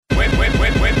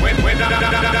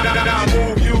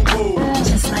Move, you move.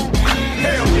 Just like that.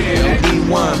 Hell yeah.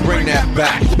 E1, bring that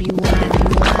back.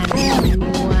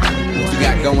 What you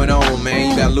got going on, man?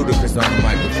 You got Ludacris on the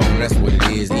microphone. That's what it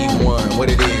is. E1, what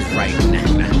it is right now.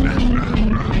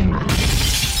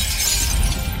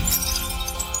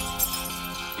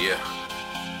 Yeah.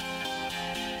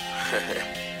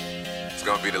 It's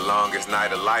gonna be the longest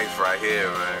night of life right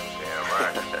here, man. Damn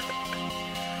right.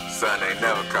 Sun ain't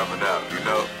never coming up, you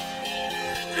know?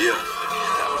 Yeah.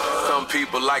 Some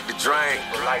people like to drink,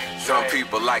 some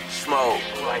people like to smoke,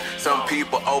 some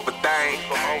people overthink,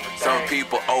 some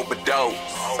people overdose.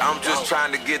 I'm just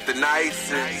trying to get the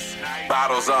nicest,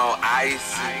 bottles on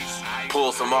ice,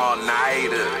 pull some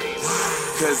all-nighters,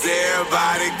 cause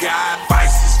everybody got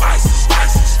vices, vices,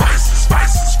 vices, vices,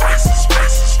 vices, vices,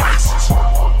 vices, vices.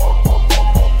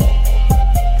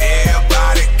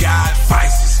 Everybody got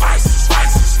vices, vices,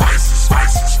 vices, vices,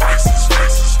 vices, vices,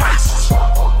 vices, vices.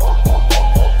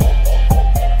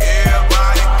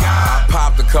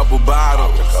 Couple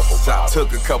bottles, I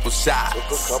took a couple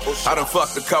shots, I done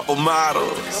fucked a couple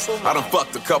models, I done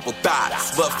fucked a couple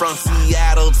thoughts. But from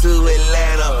Seattle to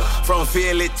Atlanta, from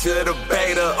Philly to the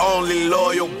Bay, the only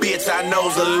loyal bitch I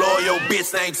know's a loyal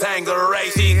bitch named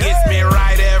Tangeray. She gets me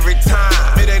right every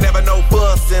time, it ain't never no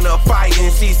fuss in a fight,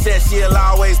 and she said she'll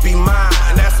always be mine.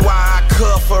 That's why I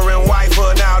cuff her and wife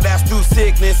her, now that's through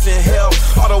sickness and health,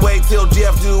 all the way till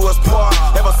Jeff do us part.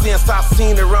 Ever since I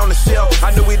seen her on the shelf,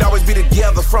 I knew we'd always be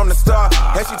together from the start.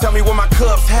 And she tell me when my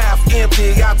cup's half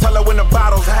empty, I tell her when the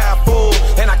bottle's half full.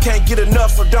 And I can't get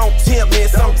enough, so don't tempt me.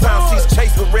 Sometimes she's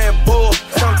chased with Red Bull,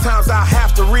 sometimes I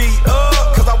have to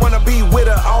re-up, cause I wanna be with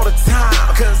her all the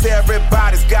time. Cause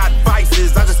everybody's got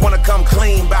vices, I just wanna come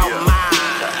clean about mine.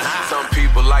 Some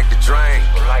people like to drink,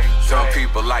 some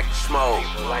people like to smoke,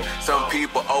 some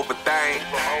people overthink,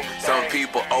 some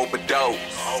people overdose.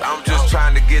 I'm just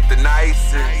trying to get the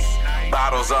nicest,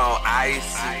 bottles on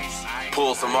ice,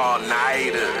 pull some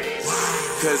all-nighters,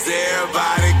 cause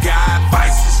everybody got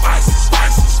vices, vices,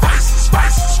 vices, vices,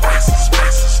 vices, vices,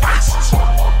 vices, vices.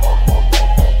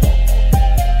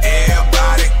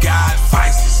 Everybody got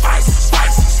vices, vices,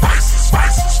 vices, vices,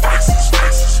 vices, vices,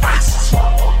 vices, vices.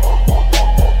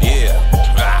 Yeah.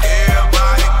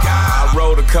 Everybody got. I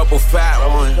rode a couple fat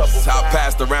ones, I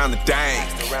passed around the dang.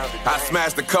 I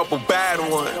smashed a couple bad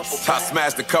ones, I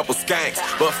smashed a couple skanks.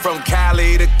 But from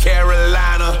Cali to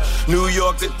Carolina, New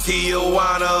York to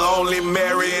Tijuana, only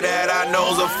Mary that I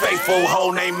know's a faithful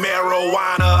hoe named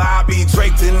Marijuana. I be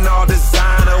draped in all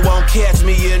designer, won't catch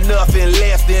me in nothing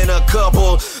less than a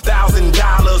couple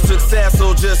 $1,000. Success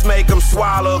will just make them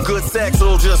swallow, good sex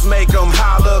will just make them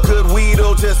holler, good weed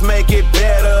will just make it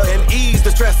better and ease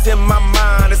the stress in my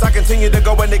mind as I continue to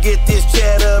go and to get this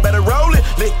cheddar. Better roll it,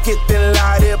 lick it, then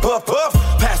light it, puff, puff,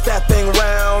 pass that thing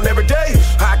round. Every day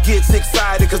I get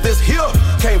excited cause this here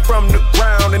came from the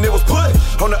ground and it was put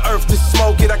on the earth to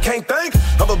smoke it. I can't think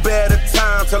of a better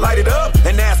time to light it up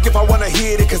and ask if I wanna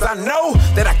hit it, cause I know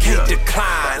that I can't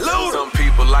decline. Some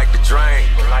people like to drink,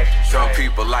 some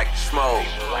people like to smoke,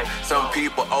 some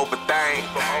people overthink,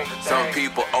 some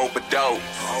people overdose.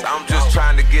 I'm just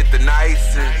trying to get the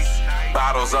nicest,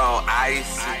 bottles on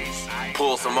ice,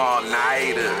 pull some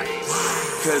all-nighters,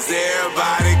 cause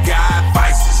everybody got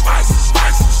vices, vices,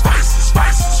 vices, vices,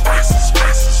 vices, vices,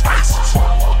 vices, vices.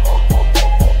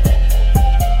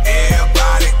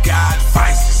 Everybody got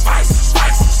vices, vices,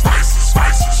 vices, vices,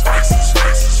 vices, vices,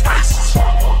 vices, vices.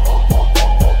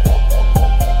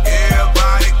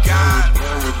 Everybody got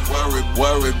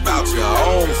worry about your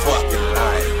own fucking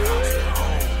life.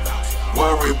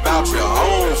 Worry about your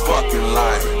own fucking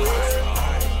life.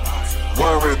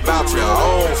 Worry about your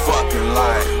own fucking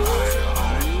life.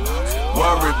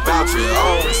 Worry about your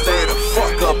own. Stay the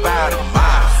fuck up out of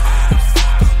mind.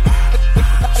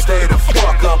 Stay the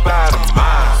fuck up out of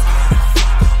mind.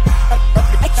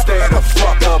 Stay the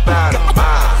fuck up out of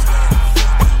mind.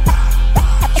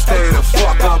 Stay the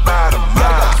fuck up out of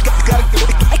mind.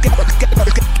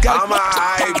 I'm a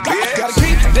high bitch. Gotta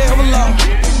keep the devil alone.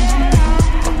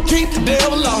 Keep the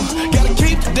devil alone. Gotta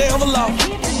keep the devil alone.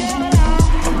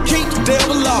 Keep the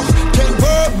devil alone. Can't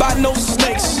worry about no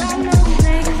snakes,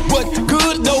 but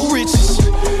good no riches.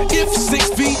 If 6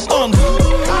 feet under,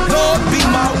 Lord be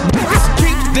my witness.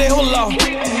 Keep the devil alone.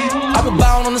 I was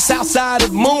born on the south side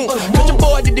of the moon. Country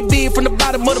boy did the bid from the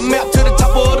bottom of the map to the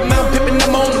top of the mountain, pimpin',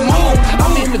 I'm on the moon.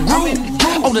 I'm in the groove.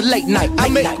 On the late night, I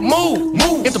make move,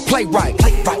 if the play right.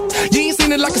 You ain't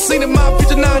seen it like I seen it, my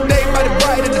picture nowadays, body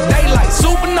bright in the daylight.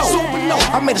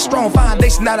 Supernova. I made a strong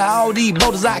foundation out of all these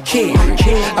boulders I carry.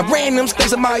 I ran them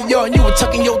stakes in my yard, and you were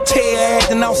tucking your tail,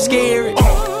 acting all scary.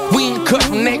 We ain't cut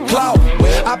from that cloth.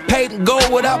 I paid and go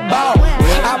what I bought.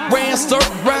 I ran circles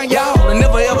around y'all and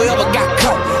never ever got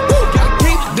caught. Gotta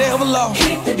keep the devil off.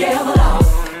 Keep the devil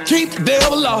off. Keep the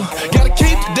devil off. Gotta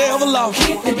keep the devil off.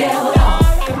 Keep the devil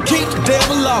off. Keep the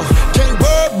devil off. Can't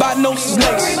worry about no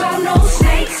snakes.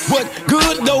 What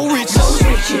good, no riches.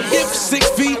 If 6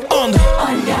 feet under,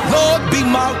 Lord be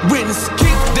my witness.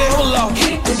 Keep the devil off.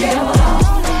 Keep the devil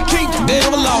off. Keep the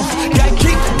devil off. Gotta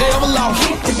keep the devil off.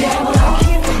 Keep the devil off.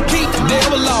 Keep the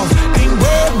devil off. Ain't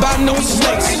worried about no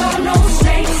snakes.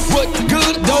 What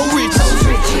good, no riches.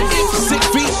 If 6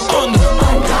 feet under,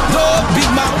 Lord be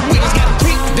my witness. Gotta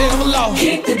keep the devil off.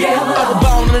 Keep the devil I was off.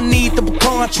 born underneath the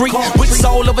country, with the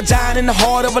soul of a giant in the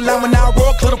heart of a lion. When I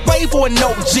roll, clear the way for an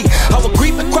OG. I was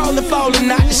creeping, crawling, falling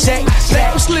out the shack.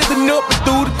 Slap, slipping up and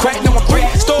through the crack. Now I'm free.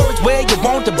 Storage where you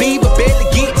want to be, but barely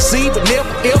get to see, but never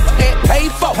ever had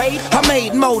paid for. I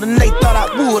made more than they thought I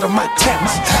would on my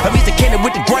talents. I used to candy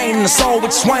with the grain and the soul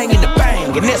with the swing and the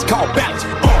bang, and that's called balance.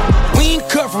 We ain't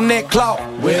cut from that cloth.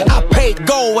 I paid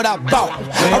gold what I bought.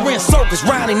 I ran circles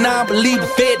round and non-believer,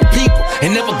 fed the people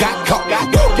and never got caught.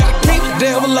 Gotta keep the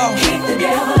devil off. Keep the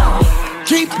devil off.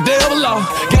 Keep the devil off.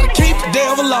 Gotta keep the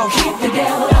devil off. Keep the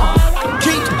devil off.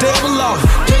 Keep the devil off.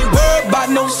 Can't worry about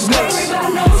no snakes.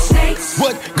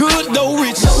 What good, no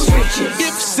riches.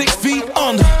 If 6 feet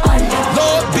under,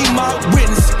 Lord be my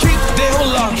witness. Keep the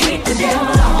devil off. Keep the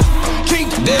devil off. Keep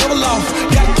the devil off.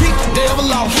 Gotta keep the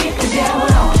devil off. Keep the devil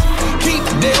off. Keep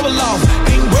the devil off.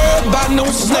 Ain't worried about no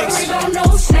snakes.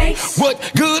 What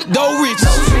good, no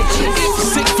riches. If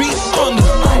 6 feet under,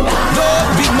 Lord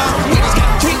be my witness.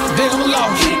 Gotta keep the devil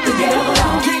off. Keep the devil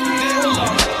off. Keep the devil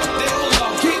off. Devil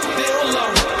off. Keep the devil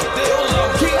off. Devil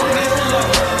off. Keep the devil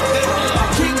off. Devil off.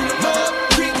 Keep the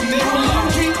devil off.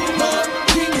 Keep the devil off. Keep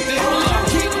the devil off. Keep the devil off.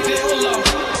 Keep the devil off. Keep the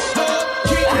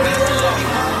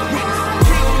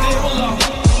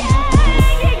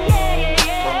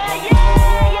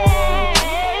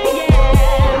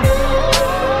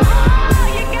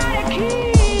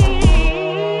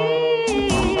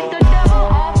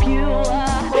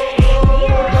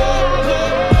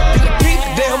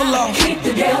devil off. Keep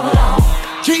the devil off.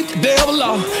 Keep the devil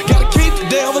off. Gotta keep the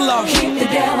devil off. Keep the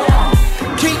devil off.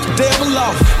 Keep the devil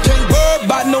off. Can't worry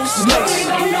about no snakes.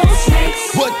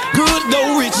 What good,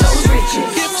 no riches.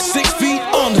 If 6 feet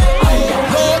under,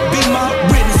 Lord be my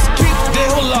witness. Keep the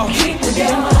devil off. Keep the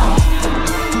devil off.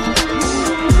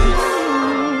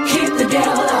 Keep the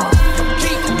devil off.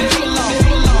 Keep the devil off.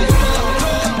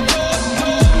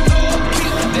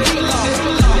 Keep the devil off.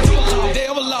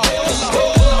 Devil off.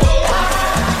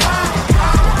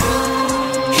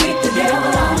 Keep the devil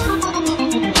off.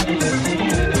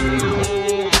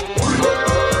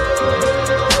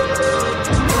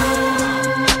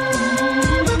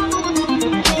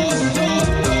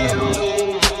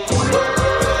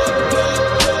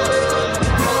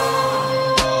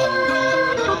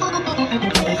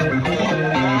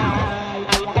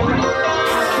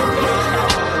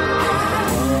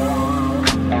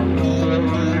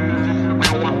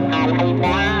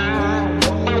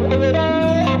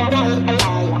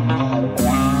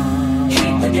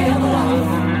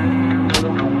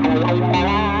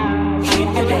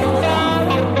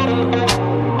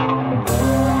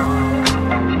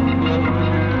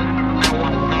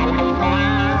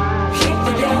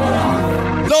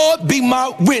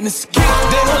 Witness, keep the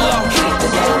devil off.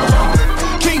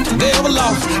 Keep the devil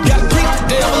off. Gotta keep the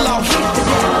devil off.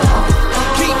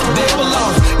 Keep the devil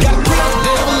off. Gotta keep the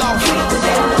devil off.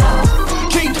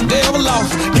 Keep the devil off.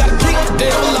 Gotta keep the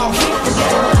devil off.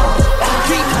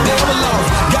 Keep the devil off.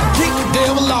 Gotta keep the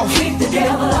devil off. Keep the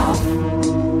devil off.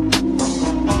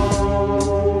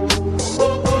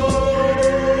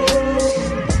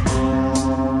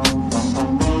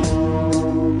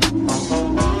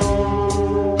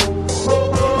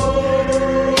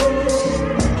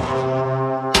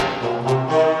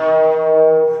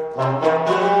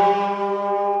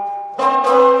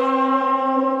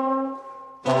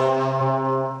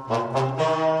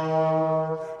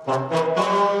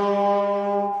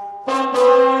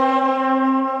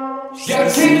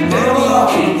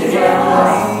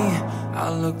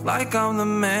 Like I'm the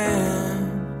man,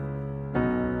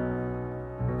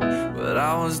 but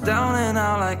I was down and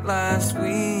out like last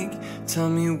week. Tell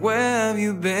me, where have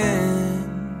you been?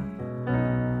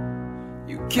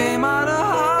 You came out of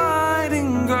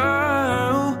hiding,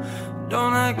 girl.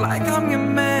 Don't act like I'm your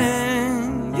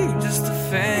man. You just a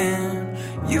fan.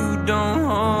 You don't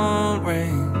hold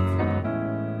rank.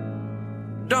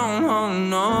 Don't hold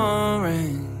no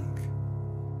rank.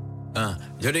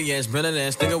 Dirty ass, brilliant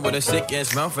ass, nigga with a sick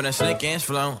ass mouth and a slick ass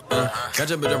flow. Got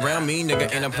your bitch around me,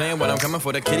 nigga, ain't a plan when I'm coming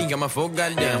for the kitty, got my full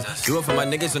goddamn. Do it for my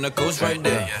niggas in the coast right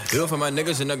there. Do it for my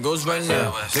niggas in the ghost right now.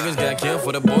 Niggas got killed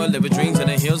for the boy, living dreams in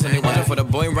the hills, and they watching for the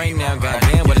boy right now.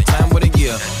 Goddamn, what a time, what a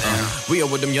year. We are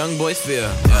what them young boys feel.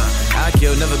 I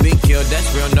kill, never be killed,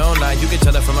 that's real, no lie. You can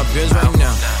tell that from my peers right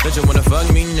now. Don't you wanna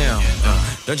fuck me now?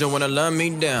 Don't you wanna love me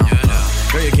down?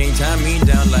 Girl, you can't tie me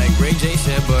down like Ray J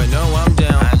said, but no, I'm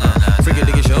down. Freaking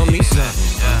nigga, show me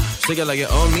something. Stick it like you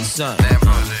owe me something.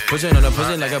 Push it on the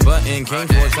pussy like a button. Came 4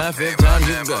 times, 5th time,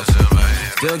 you go.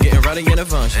 Still getting rowdy in the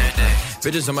function.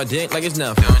 Bitches on my dick like it's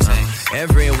nothing.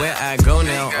 Everywhere I go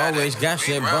now, always got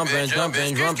shit bumping,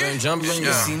 jumping.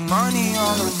 You see money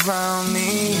all around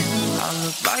me. I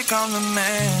look like I'm the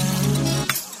man.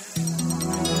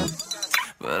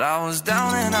 But I was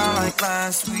down and out like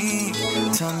last week.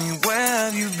 Tell me, where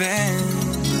have you been?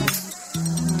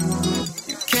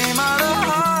 You came out of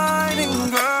hiding,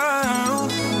 girl.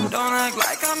 Don't act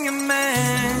like I'm your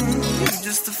man. You're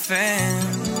just a fan.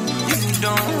 You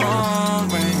don't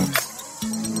want rain.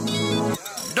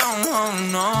 Don't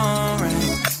want no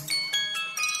rain.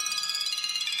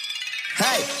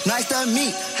 Hey, nice to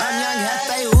meet. I'm Young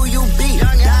Hefe, who you be?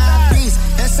 Down East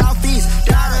and Southeast.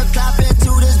 Gotta clap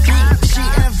into this beat. She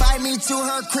invite me to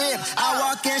her crib. I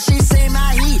walk in, she see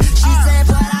my heat. She said,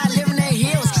 but I live in the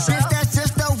hills. Bitch, that's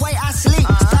just the way I sleep.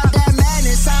 Stop that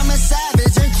madness, I'm a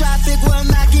savage. In traffic with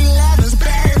Mac 11s.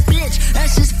 Bad bitch, and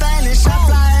she's Spanish. I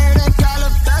fly her to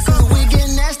Calabasas. We get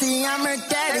nasty, I'm her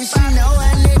daddy. She know a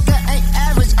nigga ain't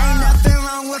average. Ain't nothing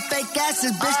wrong with fake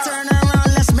asses. Bitch, turn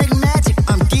around, let's make magic.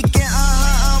 I'm geeking,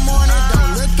 I'm on it.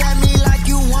 Don't look at me like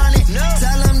you want it.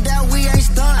 Tell them that we ain't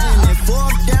stunting it.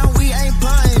 4th down, we ain't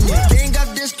punting it. King of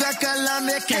District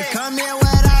Columbia, can't come here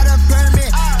without a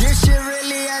permit. This shit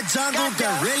really a jungle,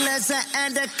 gorillas and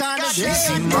anacondas. You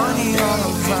see money all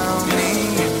around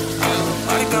me. I look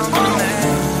like I'm the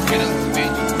man.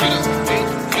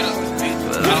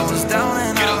 But I was down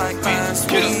and out like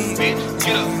last week.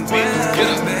 Tell me where have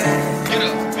you been?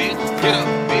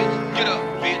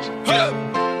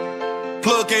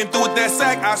 Plug came through with that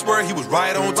sack, I swear he was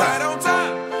right on time.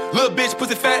 Little bitch,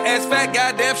 pussy fat ass fat,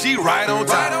 goddamn, she right on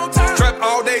time. Trap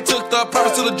all day, took the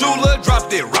promise to the jeweler,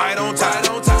 dropped it right on time.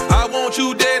 I want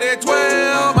you dead at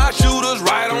 12, my shooter's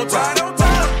right on time.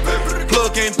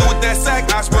 Plug came through with that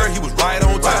sack, I swear he was right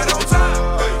on time.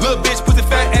 Little bitch, pussy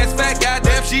fat ass fat,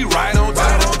 goddamn, she right on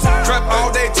time. Trap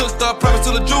all day, took the promise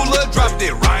to the jeweler, dropped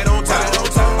it right on time.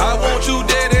 I want you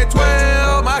dead at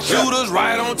 12, my shooter's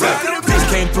right on time.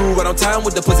 Came through right on time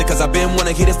with the pussy, cause I been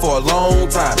wanna hit it for a long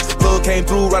time. Plug came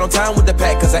through right on time with the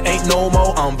pack, cause I ain't no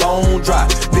more, I'm bone dry.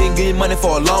 Been getting money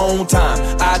for a long time.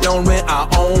 I don't rent, I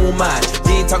own mine.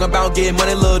 You ain't talking about getting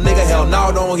money, little nigga, hell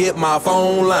no, don't hit my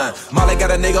phone line. Molly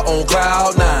got a nigga on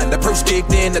cloud 9. The perks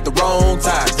kicked in at the wrong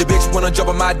time. The bitch wanna jump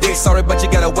on my dick, sorry, but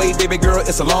you gotta wait, baby girl,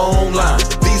 it's a long line.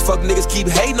 These fuck niggas keep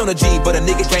hating on the G, but a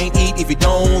nigga can't eat if you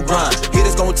don't grind.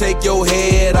 Hitters gon' take your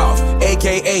head off,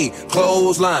 AKA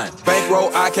clothesline.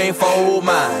 Bankroll, I can't fold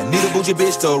mine. Need a bougie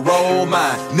bitch to roll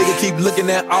mine. Nigga keep looking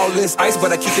at all this ice,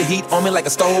 but I keep the heat on me like a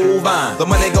stove vine. The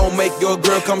money gon' make your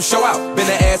girl come show out. Bend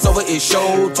her ass over, it's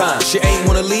show time. She ain't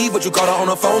wanna leave, but you called her on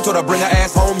the phone, told her bring her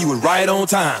ass home, you was right on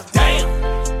time.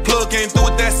 Damn. Plug came through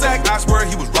with that sack, I swear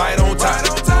he was right on time.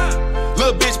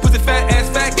 Little bitch, pussy fat ass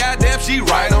fat, goddamn, she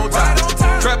right on time.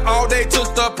 Trap all day,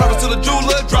 took the promise to the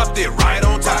jeweler, dropped it right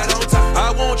on time.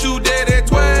 I want you dead at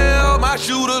 12, my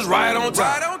shooter's right on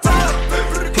time.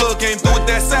 Plug came through with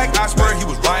that sack, I swear he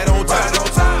was right on time.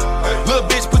 Little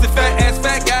bitch, pussy fat ass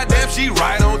fat, goddamn, she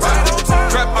right on time.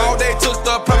 Trap all day, took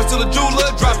the promise to the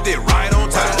jeweler, dropped it right on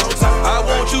time. I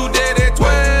want you dead at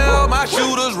 12, my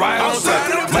shooter's right on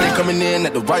time. Money coming in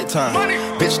at the right time.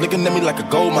 Bitch looking at me like a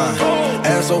gold mine.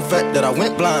 Ass so fat that I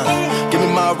went blind. Give me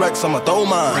my racks, I'ma throw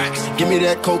mine. Give me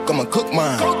that coke, I'ma cook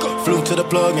mine. Flew to the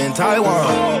plug in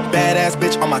Taiwan. Badass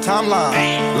bitch on my timeline.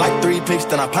 Like 3 pics,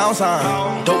 then I pound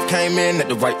sign. Dope came in at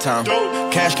the right time.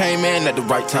 Cash came in at the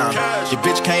right time. Your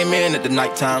bitch came in at the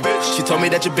night time. She told me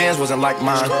that your bands wasn't like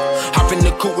mine. Hop in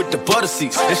the coupe with the butter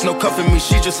seats. There's no cuffing me,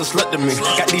 she just a slut to me.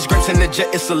 Got these grapes in the jet,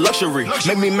 it's a luxury.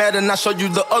 Make me mad and I show you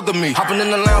the other me. Hopping in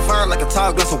the lounge fine like a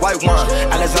tall glass of white wine.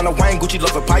 Alexander Wayne, Gucci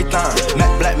love a python.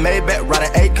 Matte Black Maybach,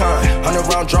 riding Akon.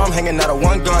 100 round drum hanging out of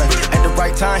one gun. At the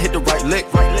right time, hit the right lick.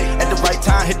 At the right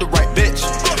time, hit the right bitch.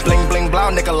 Bling bling blow,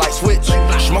 nigga light switch.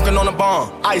 Smoking on the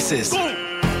bomb, ISIS.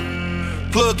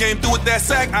 Plug came through with that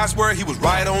sack, I swear he was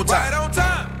right on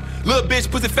time. Little bitch,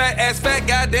 pussy fat ass fat,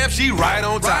 goddamn, she right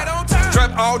on time.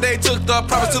 Trap all day, took the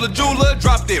promise to the jeweler,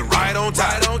 dropped it right on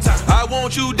time. I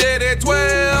want you dead at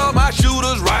 12, my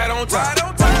shooter's right on time.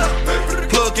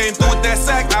 Plug came through with that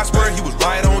sack,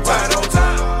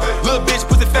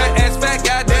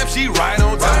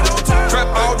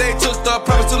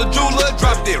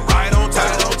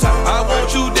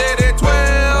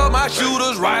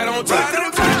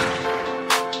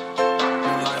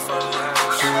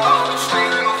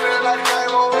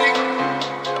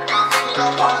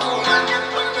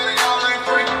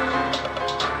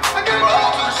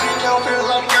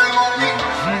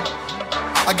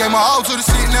 gave my all to the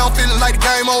shit, now I'm feeling like the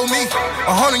game on me.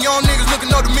 100 young niggas looking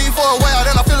up to me for a while,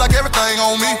 then I feel like everything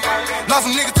on me. Lost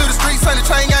some niggas to the streets, saying the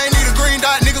chain gang need a green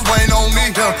dot, niggas waiting on me.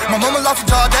 Yeah. My mama lost a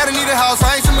job, daddy need a house,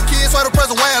 I ain't seen my kids, so the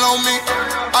present weighing on me.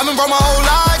 I've been broke my whole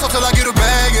life until I get a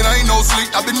bag and I ain't no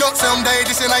sleep. I've been up 7 days,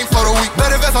 this shit ain't for the weak.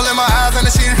 Better vest all in my eyes and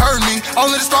the shit hurt me.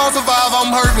 Only the strong survive, I'm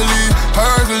Hercules,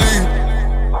 Hercules,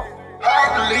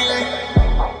 Hercules,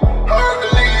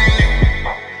 Hercules.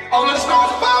 Only the strong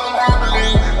survive, I'm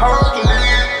Hercules,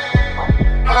 Hercules,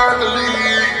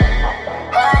 Hercules,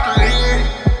 Hercules.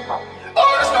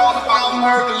 Only the strong survive, I'm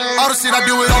Hercules. All the shit I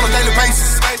do it on a daily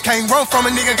basis. Can't run from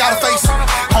a nigga, gotta face it.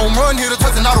 Home run, hit a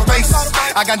touch and auto bases.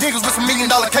 I got niggas with some $1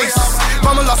 million cases.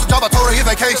 Mama lost a job, I told her hit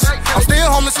vacation. I'm still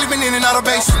homeless, sleeping in and out of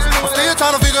basements. I'm still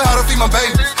trying to figure how to feed my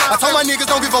babies. I told my niggas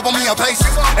don't give up on me, I'm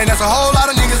patient. And that's a whole lot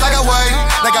of niggas I got way.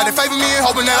 They got to favor me and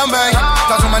hoping that I'm made.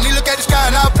 Drop to my knee, look at the sky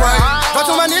and I pray. Drop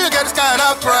to my knee, look at the sky and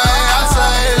I pray. I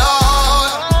say, Lord,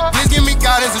 please give me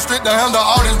guidance and strength to handle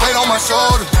all this weight on my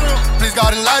shoulders. Please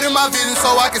God enlighten my vision so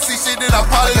I can see shit that I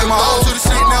probably let my old to the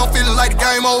shit. Now I'm feeling like the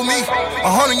game on me.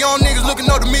 100 young niggas looking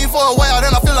up to me for a while, then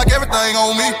I feel like everything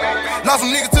on me. Lost some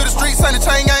niggas to the streets, saying the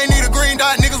chain gang need a green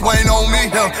dot, niggas waiting on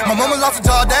me. Yeah. My mama lost a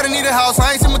job, daddy need a house,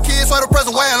 I ain't seen my kids, so the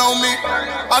present weighing on me.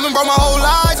 I've been broke my whole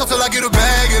life until I get a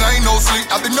bag and I ain't no sleep.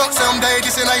 I've been up 7 days,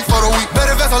 this shit ain't for the weak.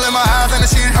 Better vest all in my eyes and the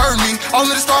shit hurt me.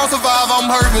 Only the strong survive,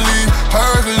 I'm Hercules,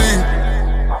 Hercules,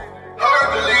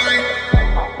 Hercules,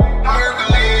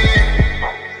 Hercules.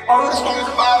 Only the strong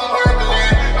survive, I'm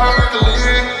Hercules,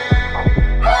 Hercules,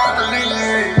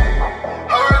 Hercules,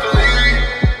 Hercules.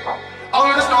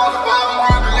 Only the strong survive, I'm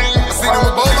Hercules. I seen it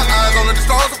with both my eyes, only the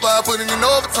strong survive. Putting in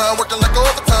overtime, working like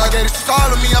overtime. Gave this shit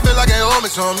all of me, I feel like they owe me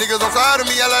some. Niggas on side of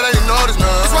me, I like they didn't notice none.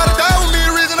 That's why they die with me,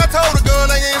 the reason I told the gun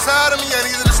they ain't inside of me,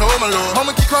 ain't easy to show my love.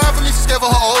 Mama keep crying for me, she scared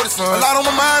for her oldest son. A lot on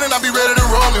my mind and I be ready to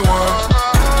roll me one.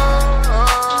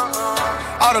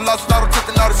 All the losses, all the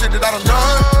tripping, all the shit that I done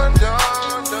done.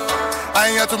 I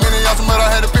ain't had too many options, but I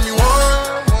had to pick me one.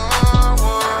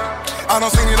 I done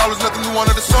seen it, always nothing new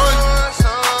under the sun.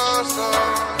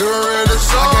 During the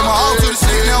sun, I gave my all to the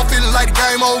shit, now I'm feeling like the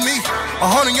game on me.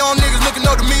 100 young niggas looking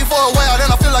up to me for a while,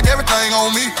 then I feel like everything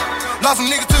on me. Lost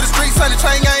some niggas to the streets, saying the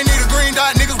chain gang need a green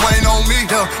dot, niggas waiting on me.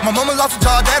 Yeah. My mama lost a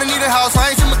job, daddy need a house,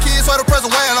 I ain't seen my kids, so the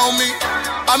present weighing on me.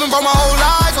 I've been broke my whole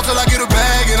life until I get a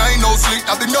bag and I ain't no sleep.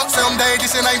 I've been up 7 days,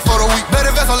 this shit ain't for the weak.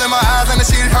 Better vest all in my eyes and the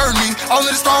shit hurt me.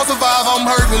 Only the strong survive, I'm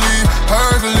Hercules,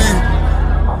 Hercules,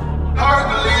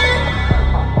 Hercules,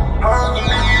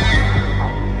 Hercules.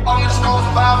 Only the strong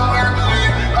survive, I'm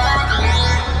Hercules,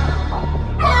 Hercules,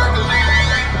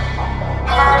 Hercules,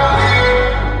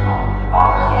 Hercules.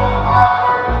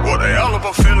 What a hell of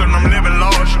a feeling, I'm living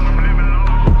large.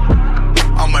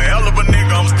 I'm a hell of a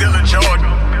nigga, I'm still in charge.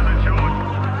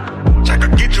 I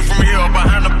can get you from here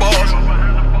behind the bars.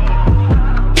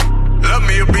 Love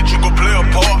me a bitch, you gon' play a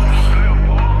part.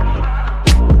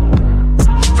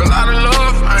 Fell out of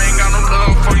love, I ain't got no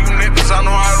love for you niggas, I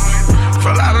know how to win.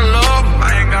 Fell out of love,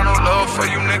 I ain't got no love for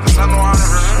you niggas, I know how to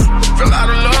win. Fell out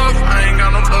of love, I ain't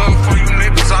got no love for you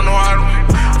niggas, I know how to win.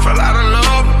 Fell out of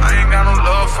love, I ain't got no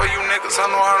love for you niggas, I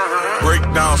know how to win. Break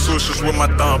down swishers with my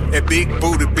thumb, and big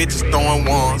booty bitches throwing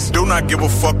ones. Do not give a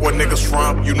fuck where niggas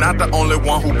from, you not the only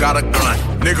one who got a gun.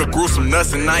 Nigga grew some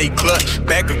nuts and now he clutch.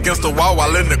 Back against the wall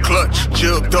while in the clutch.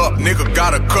 Jugged up, nigga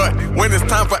got a cut. When it's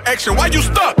time for action, why you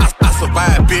stuck? I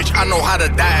survive, bitch, I know how to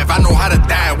dive. I know how to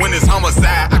die when it's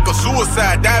homicide. I could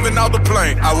suicide, diving out the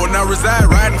plane. I will not reside,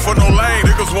 riding for no lane.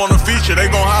 Niggas want a feature, they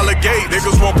gon' holler gate.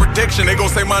 Niggas want protection, they gon'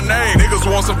 say my name. Niggas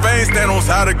want some fame, stand on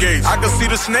side of gates. I can see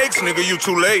the snakes, nigga, you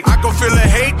too late. I can feel the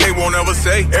hate, they won't ever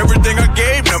say. Everything I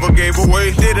gave, never gave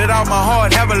away. Did it out my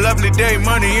heart, have a lovely day.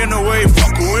 Money in the way,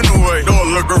 fuck who in the way. No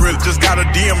Ludacris, just got a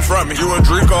DM from me. You a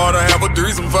drinker or to have a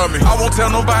threesome for me. I won't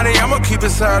tell nobody, I'ma keep it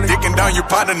silent. Dicking down your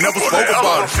partner, never spoke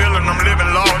about it. Feeling I'm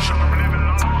living large.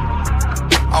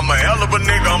 I'm a hell of a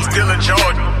nigga, I'm still in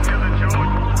charge.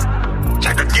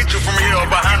 I could get you from here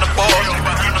behind the bars.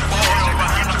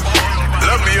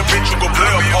 Love me a bitch, you gon' play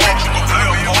a part.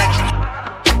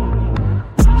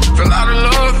 Fell out of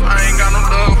love, I ain't got no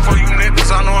love for you niggas,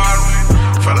 I know how to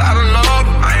win. Fell out of love,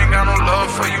 I ain't got no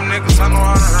love for you niggas, I know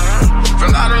how to win.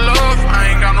 Fell out of love, I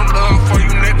ain't got no love for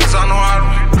you niggas, I know how to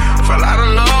win. Fell out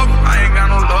of love, I ain't got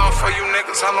no love for you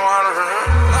niggas, I know how to win.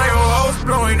 Now your hoes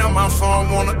blowing up my phone,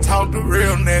 wanna talk to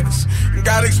real niggas.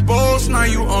 Got exposed, now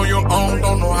you on your own,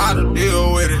 don't know how to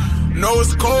deal with it. Know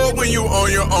it's cold when you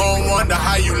on your own, wonder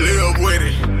how you live with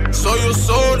it. So your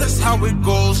soul, that's how it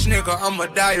goes, nigga, I'ma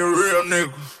die a real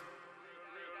nigga.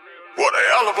 What a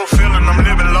hell of a feeling, I'm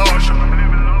living large.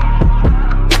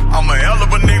 I'm a hell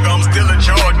of a nigga, I'm still in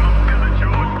charge.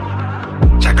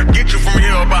 I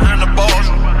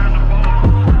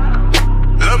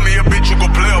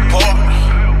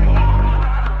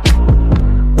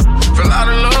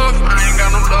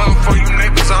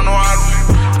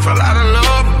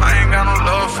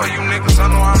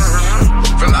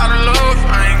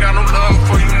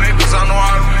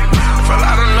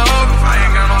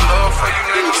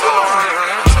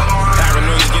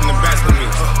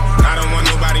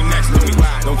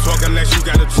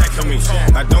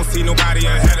I don't see nobody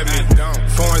ahead of me.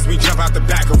 Foreigns, we jump out the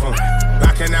back of them.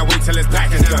 I cannot wait till it's back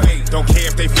and done. Don't care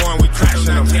if they foreign, we crashing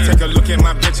them. Take a look at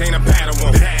my bitch, ain't a bad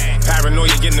one.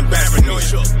 Paranoia getting the best of me.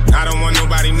 I don't want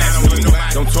nobody next to me.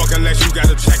 Don't talk unless you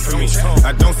got a check for me. I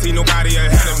don't see nobody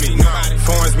ahead of me.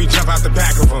 Foreigns, we jump out the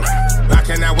back of them. I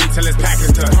cannot wait till it's back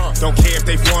and done. Don't care if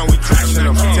they foreign, we crashing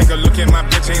them. Take a look at my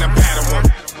bitch, ain't a bad one.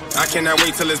 I cannot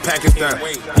wait till this package done.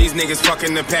 These niggas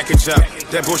fucking the package up.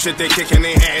 That bullshit they kicking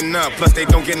ain't adding up. Plus they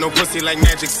don't get no pussy like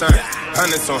Magic, son.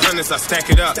 Hundreds on hundreds, I stack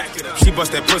it up. She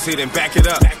bust that pussy, then back it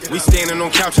up. We standing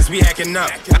on couches, we acting up.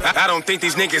 I don't think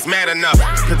these niggas mad enough.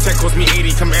 Protect cost me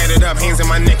 80, come add it up. Hands in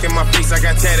my neck and my face, I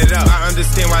got tatted up. I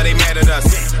understand why they mad at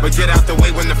us, but get out the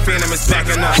way when the phantom is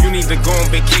backing up. You need to go on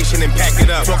vacation and pack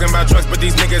it up. Talking about drugs, but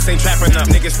these niggas ain't trapping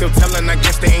up. Niggas still telling, I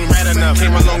guess they ain't rad enough.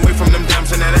 Came a long way from them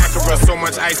dimes in that Acura. So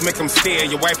much ice make them stare.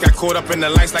 Your wife got caught up in the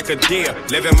lights like a deer.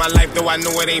 Living my life though I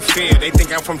know it ain't fair. They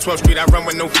think I'm from 12th Street, I run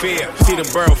with no fear. See the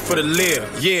borough for the leer.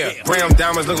 Yeah, brown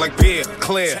diamonds look like beer.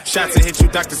 Clear, shots that hit you,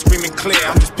 doctor screaming clear.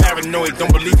 I'm just paranoid,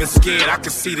 don't believe in scared. I can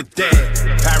see the dead.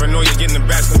 Paranoia getting the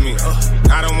best of me.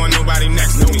 I don't want nobody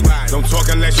next to me. Don't talk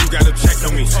unless you got a check for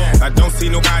me. I don't see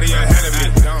nobody ahead of me.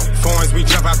 Foreigns, we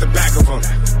jump out the back of them.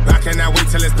 I cannot wait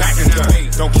till it's back and done.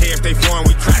 Don't care if they foreign,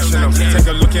 we crashing them. Take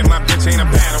a look at my bitch, ain't a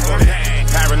bad one.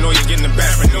 Paranoia getting the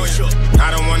best of me.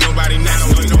 I don't want nobody next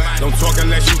to me. Don't talk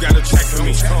unless you got a check for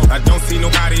me. I don't see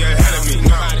nobody ahead of me.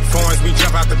 Foreigns, we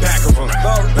jump out the back of them.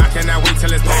 I cannot wait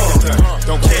till it's back and done.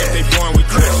 Don't care if they foreign, we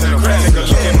crashing them. Take a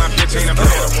look at my bitch, ain't a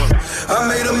bad one. I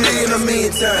made $1 million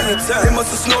times. They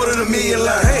must have snorted $1 million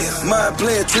lines. Mind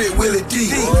playing trick, Willie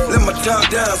D. Let my top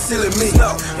down, silly me.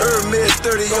 Hermes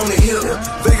 30 on the hip.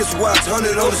 Vegas watch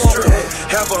 100 on the strip.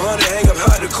 Half 100 hang up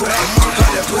high to cool.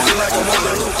 Hot that pussy like I'm on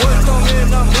the loop. Work on me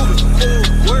and I'm moving.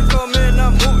 Ooh, work on me and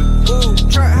I'm moving. Ooh,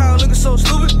 trap how looking so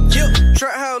stupid. Yeah,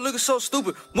 trap how looking so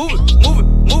stupid. Move it, move it,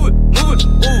 move it, move it.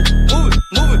 Ooh, move it,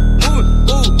 move it, move it.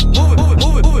 Ooh, move it,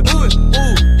 move it, move it, move it.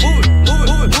 Ooh, move it, move it,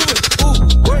 move it, move it. Ooh,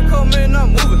 work on me and I'm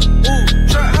moving. Ooh,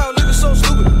 trap how looking so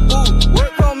stupid. Ooh,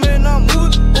 work on me and I'm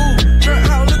moving. Ooh, trap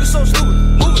how looking so stupid.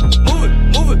 Move it, move it,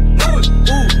 move it, move it.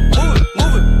 Ooh, move it,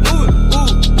 move it, move it. Ooh,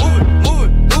 move it, move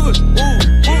it, move it. Ooh,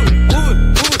 move it, move it,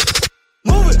 move it.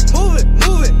 Move it, move it,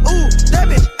 move it. Ooh, that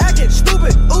bitch acting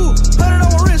stupid. Ooh, put it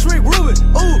on my wrist, Rick Rubin.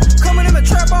 Ooh, coming in the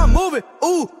trap, I'm moving.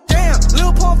 Ooh, damn,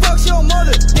 Lil Pump fucks your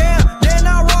mother. Damn, then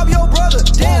I rob your brother.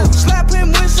 Damn, slap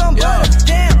him with some butter.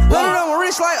 Damn, put it on my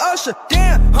wrist like Usher.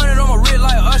 Damn, 100 on my wrist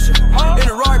like Usher. In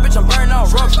the Rari, bitch, I'm burning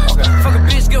out rubber. Fuck a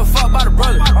bitch, give a fuck by the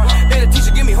brother. And the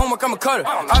teacher give me homework, I'm a cutter.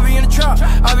 I be in the trap,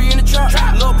 I be in the trap.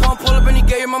 Lil Pump pull up and he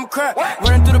gave your mama crap.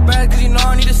 Running through the bag cause you know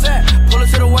I need a sack. Pull up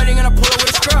to the wedding and I pull up with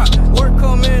a strap. Work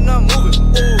on me and I'm moving.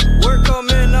 Ooh, work on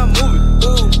me and I'm moving.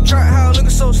 Ooh, trap how looking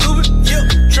so stupid. Yeah,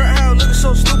 trap how looking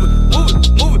so stupid. Move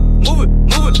it, move it, move it,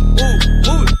 move it. Ooh,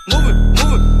 move it, move it,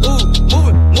 move it. Ooh, move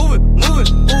it, move it, move it.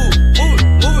 Ooh, move it,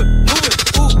 move it, move it.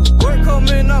 Ooh, work on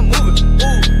me and I'm moving.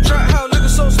 Ooh, trap how looking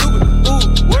so stupid.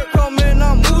 Ooh, work on me and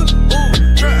I'm moving.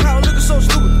 Ooh, trap how looking so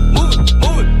stupid. Move it,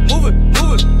 move it, move it,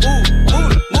 move it. Ooh,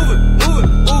 move it, move it, move it.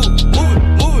 Ooh,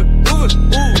 move it, move it, move it. Ooh,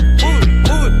 move it,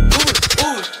 move it, move it.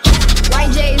 Ooh.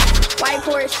 White J's, white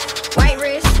Porsche, white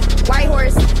wrist, white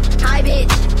horse. Hi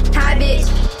bitch, hi bitch,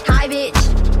 hi bitch,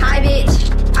 hi bitch.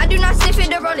 I do not sniff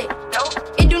it or roll it. Nope.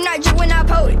 It do not drip when I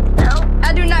pull it. Nope.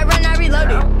 I do not run, I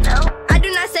reload it. Nope. I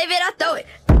do not save it, I throw it.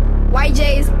 White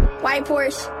J's, white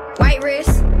Porsche, white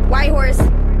wrist, white horse.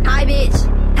 Hi bitch,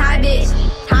 hi bitch,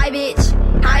 hi bitch,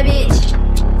 hi bitch.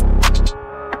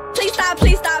 Please stop,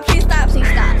 please stop, please stop, please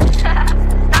stop.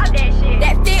 Stop that shit.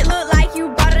 That fit look like you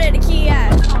bought it at the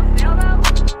kiosk.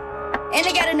 And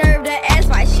they got a nerve to ask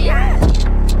my shit. Wow.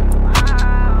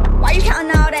 Why you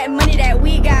counting all that money that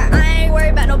we got? I ain't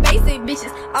worried about no basic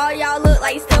bitches. All y'all look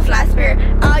like still fly spirit.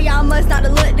 All y'all must not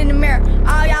have looked in the mirror.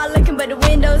 All y'all looking but the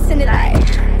windows in the light.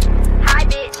 Hi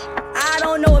bitch. I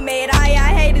don't know what made all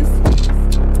y'all haters.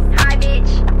 Hi bitch.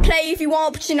 Play if you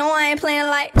want, but you know I ain't playing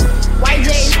like white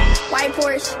J's, white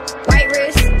Porsche, white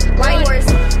wrist, white horse.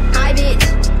 Hi bitch,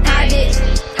 hi bitch,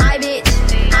 hi bitch,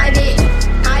 hi bitch,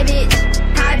 hi bitch,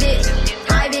 hi bitch, hi bitch,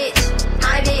 hi bitch,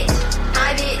 hi bitch,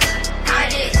 hi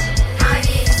bitch, hi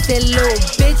bitch. That little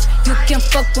bitch, you can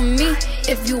fuck with me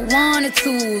if you wanted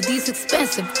to. These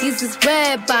expensive, these is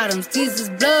red bottoms, these is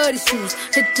bloody shoes.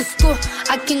 Hit the school,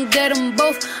 I can get them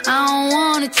both, I don't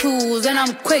wanna choose. And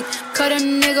I'm quick, cut a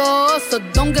nigga off, so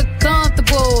don't get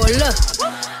comfortable. Look,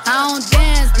 I don't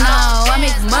dance now, I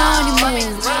make money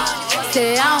moves.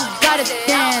 Say I don't got gotta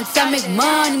dance, I make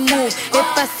money move.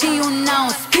 If I see you now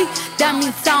speak, that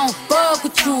means I don't fuck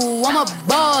with you. I'm a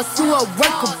boss, you a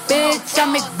worker, bitch. I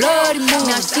make bloody moves.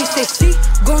 Now she say she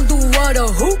gon' do what or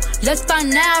who? Let's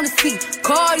find out and see.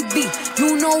 Cardi B,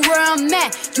 you know where I'm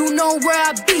at, you know where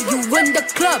I be. You in the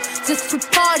club just to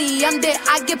party. I'm there,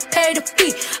 I get paid a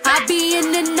fee. I be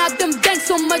in and out them banks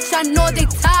so much, I know they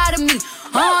tired of me.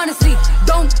 Honestly,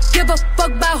 don't give a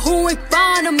fuck about who in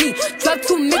front of me. Drop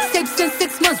 2 mixtapes in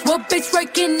 6 months. What bitch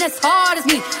working as hard as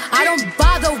me? I don't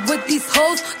bother with these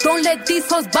hoes. Don't let these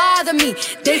hoes bother me.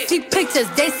 They see pictures,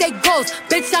 they say goals.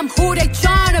 Bitch, I'm who they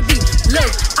tryna be.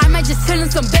 Look, I might just chill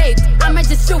in some babe. I might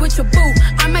just chill with your boo.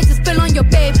 I might just spill on your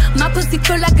babe. My pussy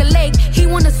feel like a lake. He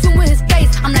wanna swim with his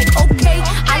face. I'm like, okay.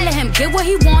 I let him get what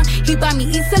he want. He buy me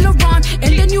East Saint Laurent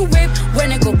and the new whip.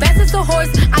 When it go fast as a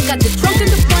horse, I got the trunk in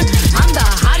the front. I'm the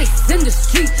hottest in the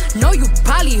street. Know you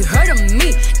probably heard of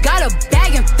me. Got a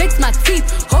bag and fix my teeth.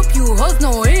 Hope you hoes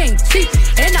know it ain't cheap.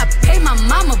 And I pay my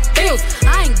mama bills.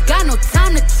 I ain't got no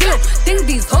time to chill. Think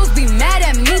these hoes be mad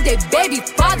at me. They baby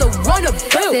father wanna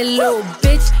build. Say little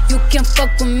bitch, you can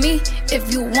fuck with me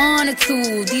if you wanted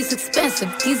to. These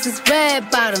expensive, these is red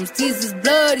bottoms, these is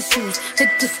bloody shoes. Hit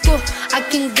the school, I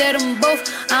can get them both.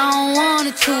 I don't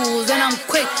wanna choose. And I'm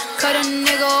quick, cut a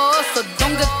nigga off, so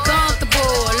don't get gone.